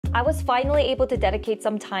I was finally able to dedicate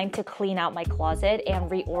some time to clean out my closet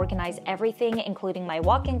and reorganize everything, including my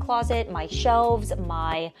walk-in closet, my shelves,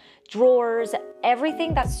 my drawers,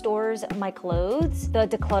 everything that stores my clothes. The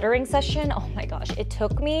decluttering session, oh my gosh, it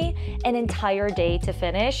took me an entire day to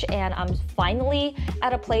finish, and I'm finally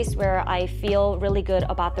at a place where I feel really good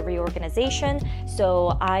about the reorganization.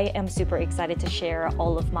 So I am super excited to share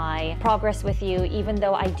all of my progress with you, even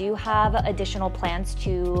though I do have additional plans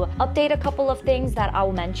to update a couple of things that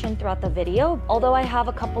I'll mention throughout the video. Although I have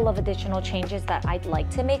a couple of additional changes that I'd like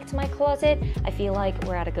to make to my closet, I feel like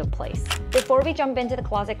we're at a good place. Before we jump into the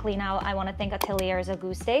closet clean out, I want to thank Ateliers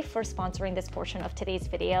Auguste for sponsoring this portion of today's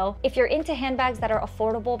video. If you're into handbags that are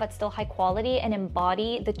affordable but still high quality and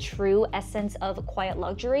embody the true essence of quiet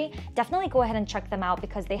luxury, definitely go ahead and check them out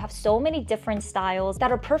because they have so many different styles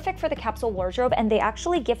that are perfect for the capsule wardrobe, and they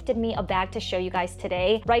actually gifted me a bag to show you guys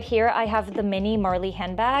today. Right here, I have the mini Marley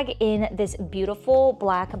handbag in this beautiful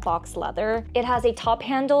black box leather. It has a top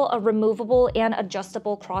handle, a removable and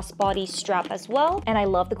adjustable crossbody strap as well, and I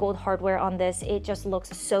love the gold hardware on this. It just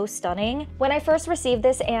looks so stunning. When I first received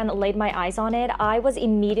this and laid my eyes on it, I was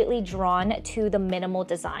immediately drawn to the minimal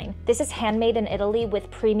design. This is handmade in Italy with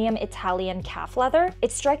premium Italian calf leather.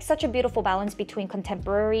 It strikes such a beautiful balance between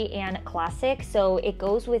contemporary and classic, so it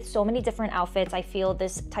goes with so many different outfits. I feel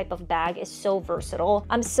this type of bag is so versatile.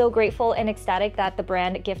 I'm so grateful and ecstatic that the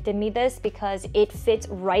brand gifted me this because it fits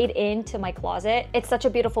right into my closet. It's such a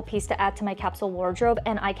beautiful piece to add to my capsule wardrobe,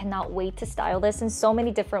 and I cannot wait to style this in so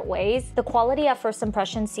many different ways. The quality at first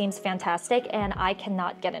impression seems fantastic, and I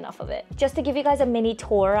cannot get enough of it. Just to give you guys a mini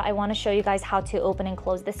tour, I want to show you guys how to open and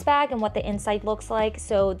close this bag and what the inside looks like.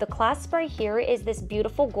 So the clasp right here is this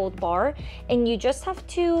beautiful gold bar, and you just have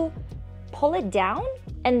to pull it down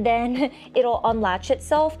and then it'll unlatch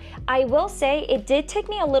itself. I will say it did take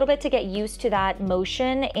me a little bit to get used to that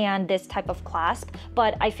motion and this type of clasp,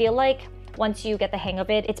 but I feel like once you get the hang of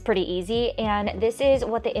it, it's pretty easy. And this is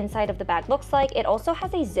what the inside of the bag looks like. It also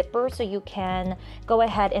has a zipper, so you can go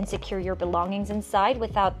ahead and secure your belongings inside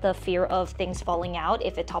without the fear of things falling out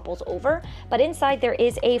if it topples over. But inside there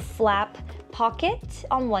is a flap pocket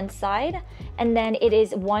on one side, and then it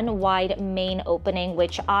is one wide main opening,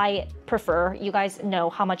 which I prefer. You guys know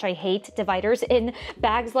how much I hate dividers in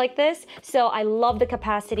bags like this, so I love the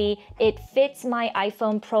capacity. It fits my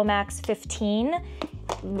iPhone Pro Max 15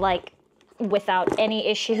 like without any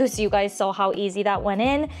issues. You guys saw how easy that went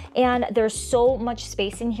in, and there's so much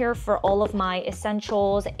space in here for all of my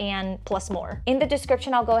essentials and plus more. In the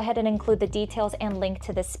description, I'll go ahead and include the details and link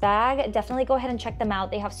to this bag. Definitely go ahead and check them out.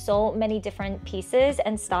 They have so many different pieces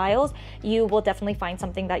and styles. You will definitely find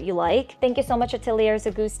something that you like. Thank you so much, Ateliers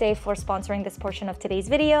Auguste, for sponsoring this portion of today's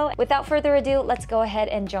video. Without further ado, let's go ahead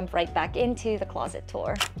and jump right back into the closet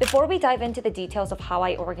tour. Before we dive into the details of how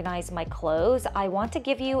I organize my clothes, I want to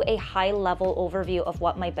give you a high-level overview of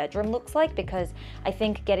what my bedroom looks like, because I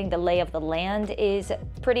think getting the lay of the land is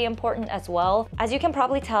pretty important as well. As you can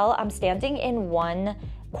probably tell, I'm standing in one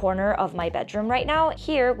corner of my bedroom right now.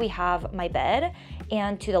 Here we have my bed,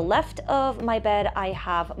 and to the left of my bed I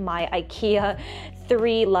have my IKEA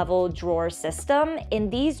 3-level drawer system. In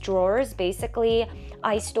these drawers, basically,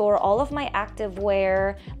 I store all of my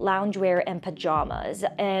activewear, loungewear, and pajamas.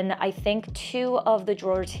 And I think 2 of the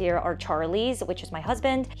drawers here are Charlie's, which is my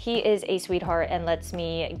husband. He is a sweetheart and lets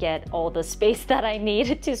me get all the space that I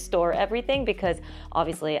need to store everything, because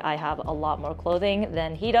obviously I have a lot more clothing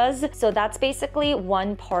than he does. So that's basically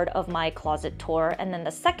one part of my closet tour. And then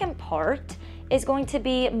the second part is going to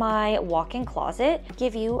be my walk-in closet.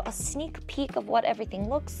 Give you a sneak peek of what everything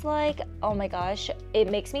looks like. Oh my gosh, it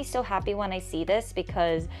makes me so happy when I see this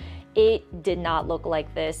because it did not look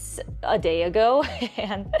like this a day ago,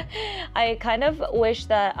 and I kind of wish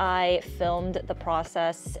that I filmed the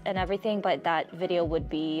process and everything, but that video would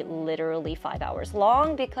be literally 5 hours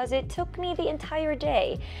long because it took me the entire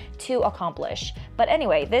day to accomplish. But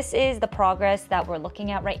anyway, this is the progress that we're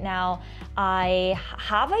looking at right now. I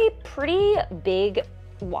have a pretty big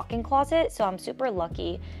walk-in closet, so I'm super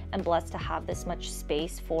lucky and blessed to have this much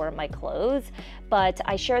space for my clothes. But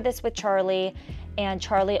I share this with Charlie, and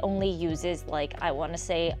Charlie only uses, like, I want to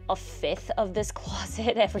say 1/5 of this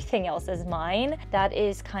closet. Everything else is mine. That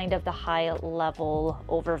is kind of the high level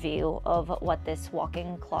overview of what this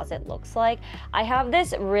walk-in closet looks like. I have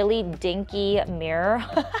this really dinky mirror.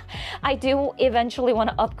 I do eventually want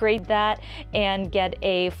to upgrade that and get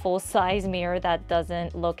a full-size mirror that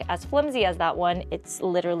doesn't look as flimsy as that one. It's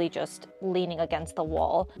literally just leaning against the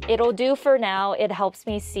wall. It'll do for now. It helps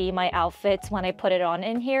me see my outfits when I put it on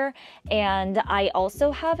in here, and I I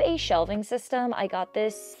also have a shelving system. I got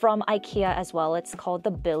this from IKEA as well. It's called the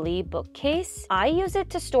Billy bookcase. I use it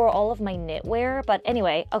to store all of my knitwear, but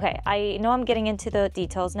anyway, okay, I know I'm getting into the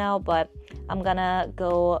details now, but I'm gonna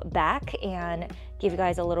go back and give you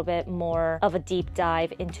guys a little bit more of a deep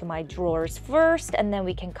dive into my drawers first, and then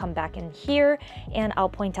we can come back in here and I'll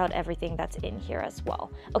point out everything that's in here as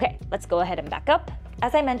well. Okay, let's go ahead and back up.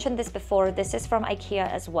 As I mentioned this before, this is from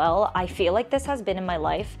IKEA as well. I feel like this has been in my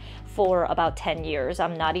life for about 10 years.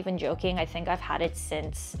 I'm not even joking. I think I've had it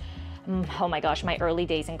since, oh my gosh, my early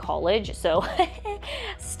days in college. So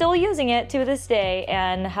still using it to this day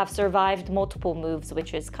and have survived multiple moves,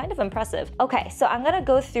 which is kind of impressive. Okay, so I'm gonna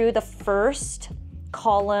go through the first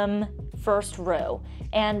column, first row,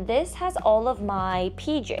 and this has all of my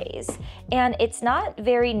PJs, and it's not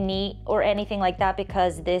very neat or anything like that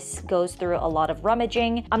because this goes through a lot of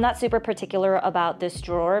rummaging. I'm not super particular about this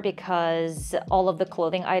drawer because all of the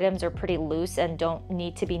clothing items are pretty loose and don't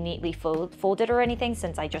need to be neatly folded or anything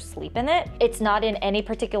since I just sleep in it. It's not in any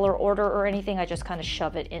particular order or anything. I just kind of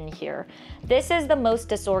shove it in here. This is the most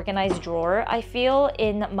disorganized drawer I feel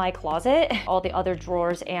in my closet. All the other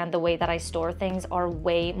drawers and the way that I store things are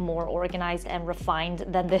way more organized and refined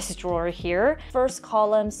than this drawer here. First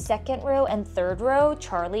column, second row, and third row,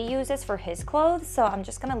 Charlie uses for his clothes, so I'm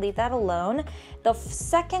just gonna leave that alone. The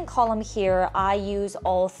second column here, I use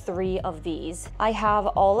all three of these. I have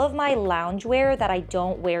all of my loungewear that I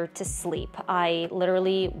don't wear to sleep. I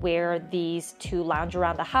literally wear these to lounge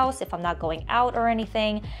around the house if I'm not going out or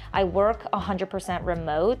anything. I work 100%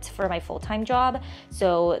 remote for my full-time job,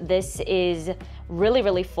 so this is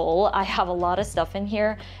really full. I have a lot of stuff in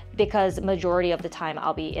here because majority of the time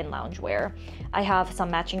I'll be in loungewear. I have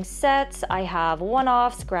some matching sets, I have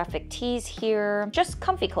one-offs, graphic tees here, just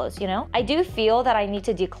comfy clothes, you know? I do feel that I need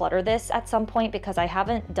to declutter this at some point because I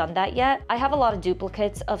haven't done that yet. I have a lot of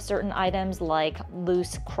duplicates of certain items like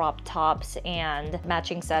loose crop tops and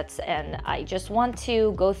matching sets, and I just want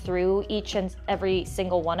to go through each and every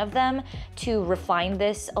single one of them to refine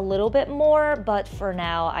this a little bit more, but for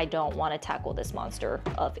now I don't want to tackle this monster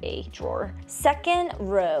of a drawer. Second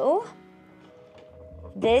row,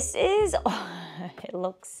 this is, it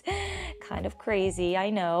looks kind of crazy, I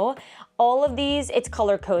know. All of these, it's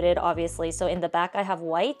color coded obviously. So in the back I have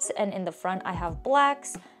whites and in the front I have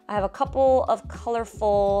blacks. I have a couple of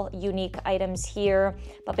colorful, unique items here,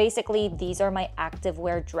 but basically these are my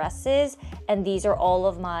activewear dresses and these are all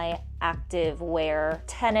of my activewear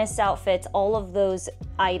tennis outfits. All of those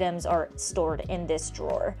items are stored in this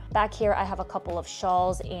drawer. Back here I have a couple of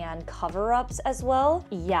shawls and cover-ups as well.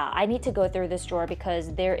 Yeah, I need to go through this drawer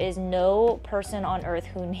because there is no person on earth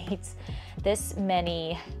who needs this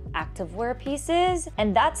many activewear pieces.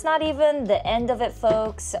 And that's not even the end of it,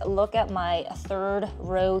 folks. Look at my third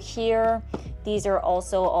row here. These are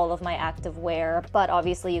also all of my activewear, but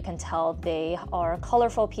obviously you can tell they are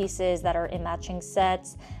colorful pieces that are in matching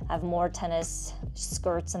sets. I have more tennis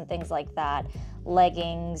skirts and things like that,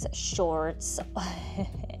 leggings, shorts.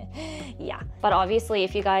 Yeah, but obviously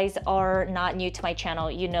if you guys are not new to my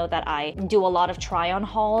channel, you know that I do a lot of try-on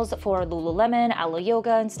hauls for Lululemon, Alo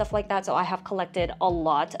Yoga, and stuff like that. So I have collected a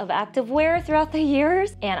lot of activewear throughout the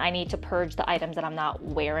years, and I need to purge the items that I'm not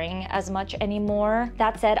wearing as much anymore.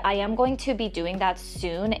 That said, I am going to be doing that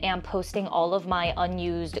soon and posting all of my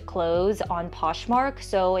unused clothes on Poshmark.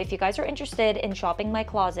 So if you guys are interested in shopping my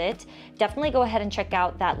closet, definitely go ahead and check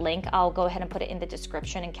out that link. I'll go ahead and put it in the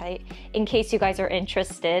description in case you guys are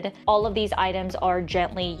interested. All of these items are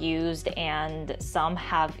gently used and some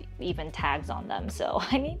have even tags on them, so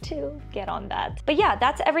I need to get on that. But yeah,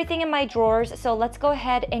 that's everything in my drawers, so let's go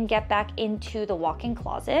ahead and get back into the walk-in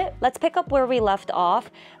closet. Let's pick up where we left off.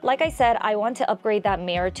 Like I said, I want to upgrade that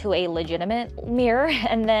mirror to a legitimate mirror,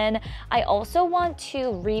 and then I also want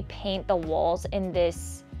to repaint the walls in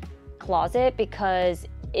this closet because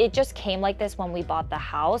it just came like this when we bought the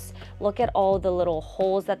house. Look at all the little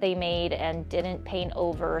holes that they made and didn't paint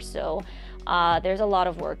over. So there's a lot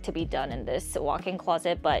of work to be done in this walk-in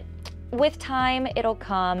closet, but with time, it'll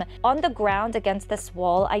come. On the ground against this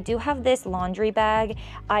wall, I do have this laundry bag.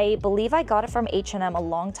 I believe I got it from H&M a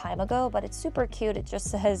long time ago, but it's super cute. It just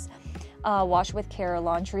says, wash with care,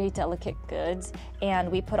 laundry, delicate goods,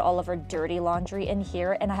 and we put all of our dirty laundry in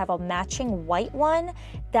here, and I have a matching white one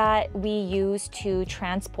that we use to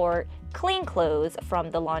transport clean clothes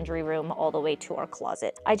from the laundry room all the way to our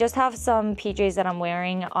closet. I just have some PJs that I'm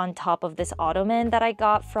wearing on top of this ottoman that I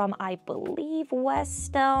got from, I believe,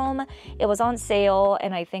 West Elm. It was on sale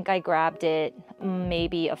and I think I grabbed it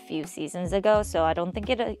maybe a few seasons ago, so I don't think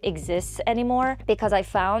it exists anymore because I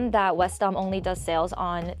found that West Elm only does sales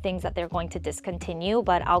on things that they're going to discontinue,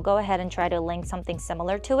 but I'll go ahead and try to link something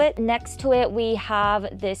similar to it. Next to it, we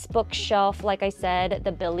have this bookshelf, like I said,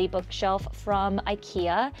 the Billy bookshelf from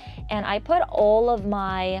IKEA, and I put all of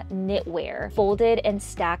my knitwear folded and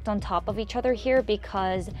stacked on top of each other here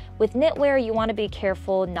because with knitwear, you want to be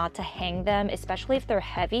careful not to hang them, especially if they're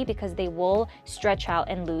heavy, because they will stretch out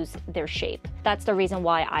and lose their shape. That's the reason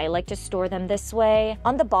why I like to store them this way.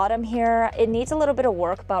 On the bottom here, it needs a little bit of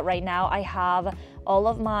work, but right now I have all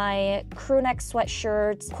of my crew neck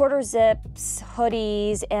sweatshirts, quarter zips,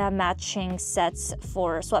 hoodies, and matching sets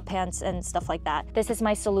for sweatpants and stuff like that. This is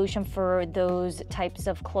my solution for those types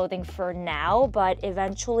of clothing for now, but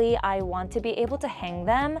eventually I want to be able to hang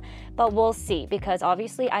them, but we'll see, because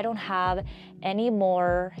obviously I don't have any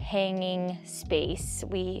more hanging space.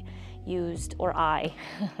 We used, or I,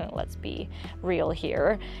 let's be real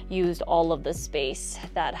here, used all of the space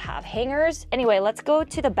that have hangers. Anyway, let's go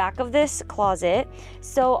to the back of this closet.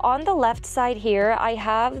 So on the left side here, I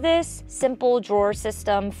have this simple drawer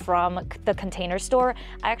system from the Container Store.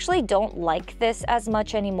 I actually don't like this as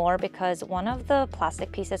much anymore because one of the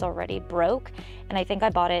plastic pieces already broke, and I think I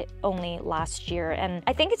bought it only last year. And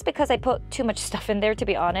I think it's because I put too much stuff in there, to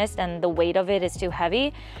be honest, and the weight of it is too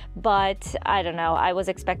heavy. But I don't know, I was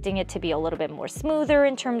expecting it to be a little bit more smoother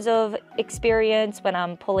in terms of experience when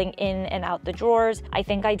I'm pulling in and out the drawers. I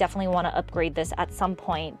think I definitely want to upgrade this at some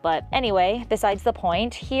point. But anyway, besides the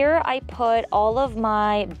point, here I put all of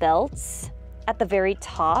my belts at the very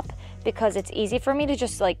top because it's easy for me to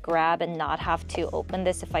just like grab and not have to open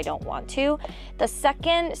this if I don't want to. The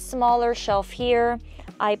second smaller shelf here,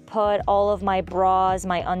 I put all of my bras,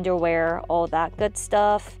 my underwear, all that good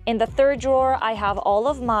stuff. In the third drawer, I have all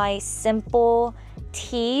of my simple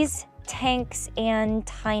tees, tanks, and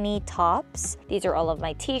tiny tops. These are all of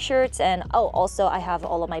my t-shirts, and oh, also I have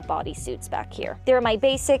all of my bodysuits back here. They're my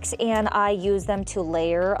basics and I use them to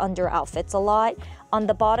layer under outfits a lot. On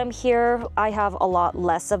the bottom here, I have a lot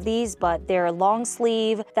less of these, but they're long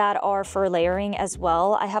sleeve that are for layering as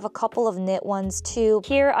well. I have a couple of knit ones too.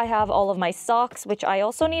 Here I have all of my socks, which I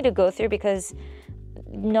also need to go through because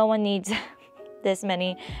no one needs this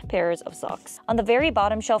many pairs of socks. On the very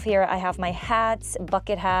bottom shelf here, I have my hats,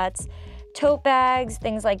 bucket hats, tote bags,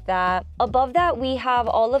 things like that. Above that, we have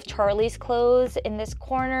all of Charlie's clothes in this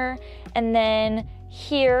corner. And then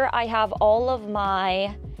here I have all of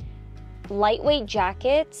my lightweight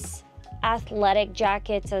jackets, athletic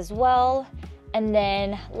jackets as well, and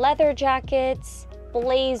then leather jackets,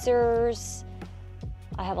 blazers.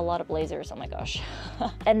 I have a lot of blazers, oh my gosh.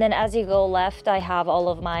 And then as you go left, I have all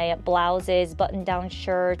of my blouses, button-down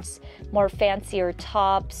shirts, more fancier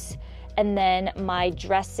tops, and then my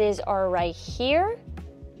dresses are right here,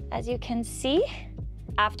 as you can see.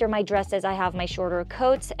 After my dresses, I have my shorter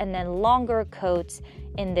coats and then longer coats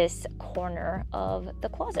in this corner of the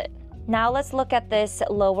closet. Now let's look at this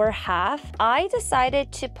lower half. I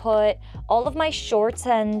decided to put all of my shorts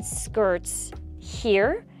and skirts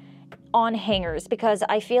here on hangers because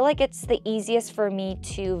I feel like it's the easiest for me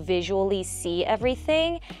to visually see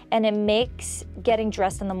everything, and it makes getting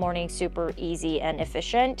dressed in the morning super easy and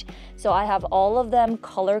efficient. So I have all of them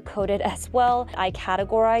color coded as well. I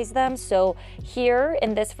categorize them. So here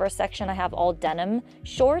in this first section, I have all denim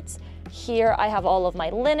shorts. Here I have all of my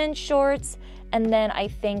linen shorts. And then I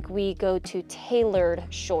think we go to tailored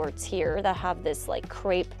shorts here that have this like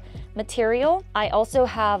crepe material. I also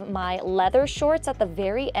have my leather shorts at the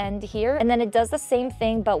very end here. And then it does the same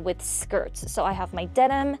thing, but with skirts. So I have my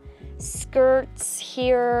denim skirts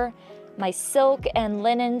here, my silk and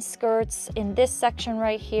linen skirts in this section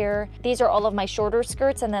right here. These are all of my shorter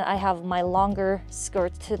skirts, and then I have my longer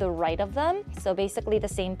skirts to the right of them. So basically the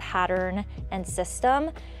same pattern and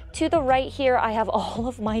system. To the right here, I have all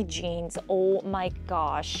of my jeans. Oh my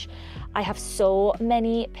gosh. I have so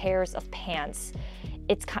many pairs of pants.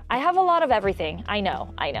 I have a lot of everything. I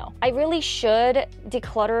know. I really should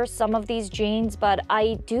declutter some of these jeans, but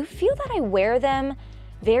I do feel that I wear them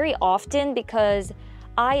very often because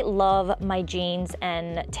I love my jeans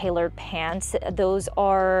and tailored pants. Those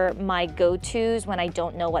are my go-tos when I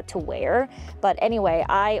don't know what to wear. But anyway,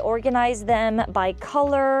 I organize them by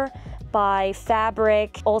color, by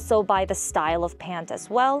fabric, also by the style of pant as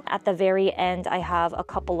well. At the very end, I have a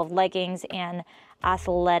couple of leggings and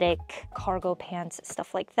athletic cargo pants,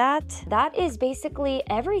 stuff like that. That is basically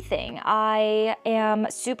everything. I am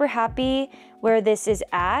super happy where this is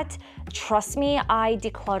at. trust me, I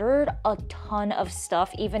decluttered a ton of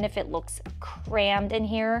stuff, even if it looks crammed in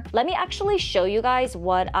here. Let me actually show you guys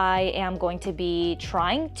what I am going to be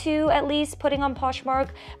trying to at least putting on Poshmark,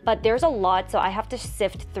 but there's a lot, so I have to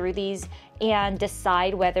sift through these and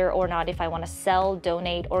decide whether or not if I want to sell,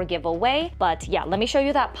 donate, or give away. But yeah, let me show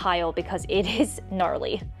you that pile because it is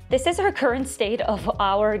gnarly. This is our current state of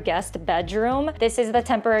our guest bedroom. This is the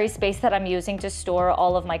temporary space that I'm using to store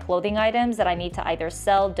all of my clothing items that I need to either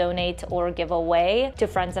sell, donate, or give away to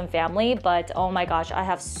friends and family. But oh my gosh, I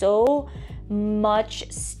have so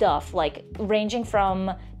much stuff, like ranging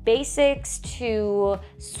from basics to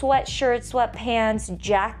sweatshirts, sweatpants,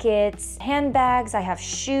 jackets, handbags. I have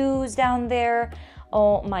shoes down there.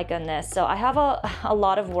 Oh my goodness. So I have a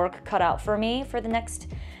lot of work cut out for me for the next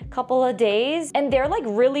couple of days. And they're like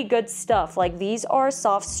really good stuff. Like these are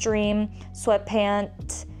Softstream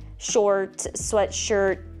sweatpant, short,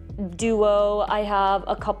 sweatshirt duo. I have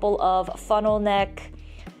a couple of funnel neck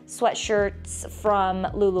sweatshirts from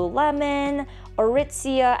Lululemon,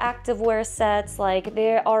 Aritzia activewear sets. Like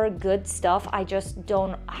there are good stuff. I just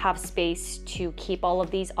don't have space to keep all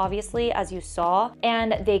of these, obviously, as you saw,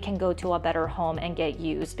 and they can go to a better home and get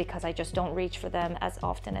used because I just don't reach for them as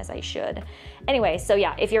often as I should. Anyway, so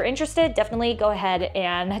yeah, if you're interested, definitely go ahead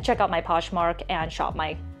and check out my Poshmark and shop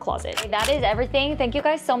my closet. That is everything. Thank you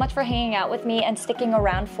guys so much for hanging out with me and sticking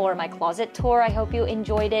around for my closet tour. I hope you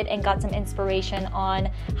enjoyed it and got some inspiration on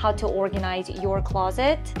how to organize your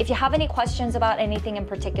closet. If you have any questions about anything in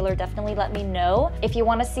particular, definitely let me know. If you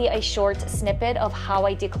want to see a short snippet of how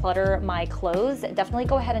I declutter my clothes, definitely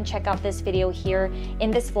go ahead and check out this video here. In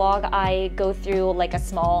this vlog, I go through like a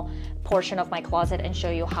small portion of my closet and show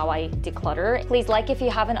you how I declutter. Please like if you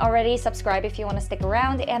haven't already, subscribe if you want to stick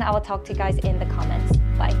around, and I will talk to you guys in the comments.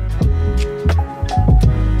 Bye.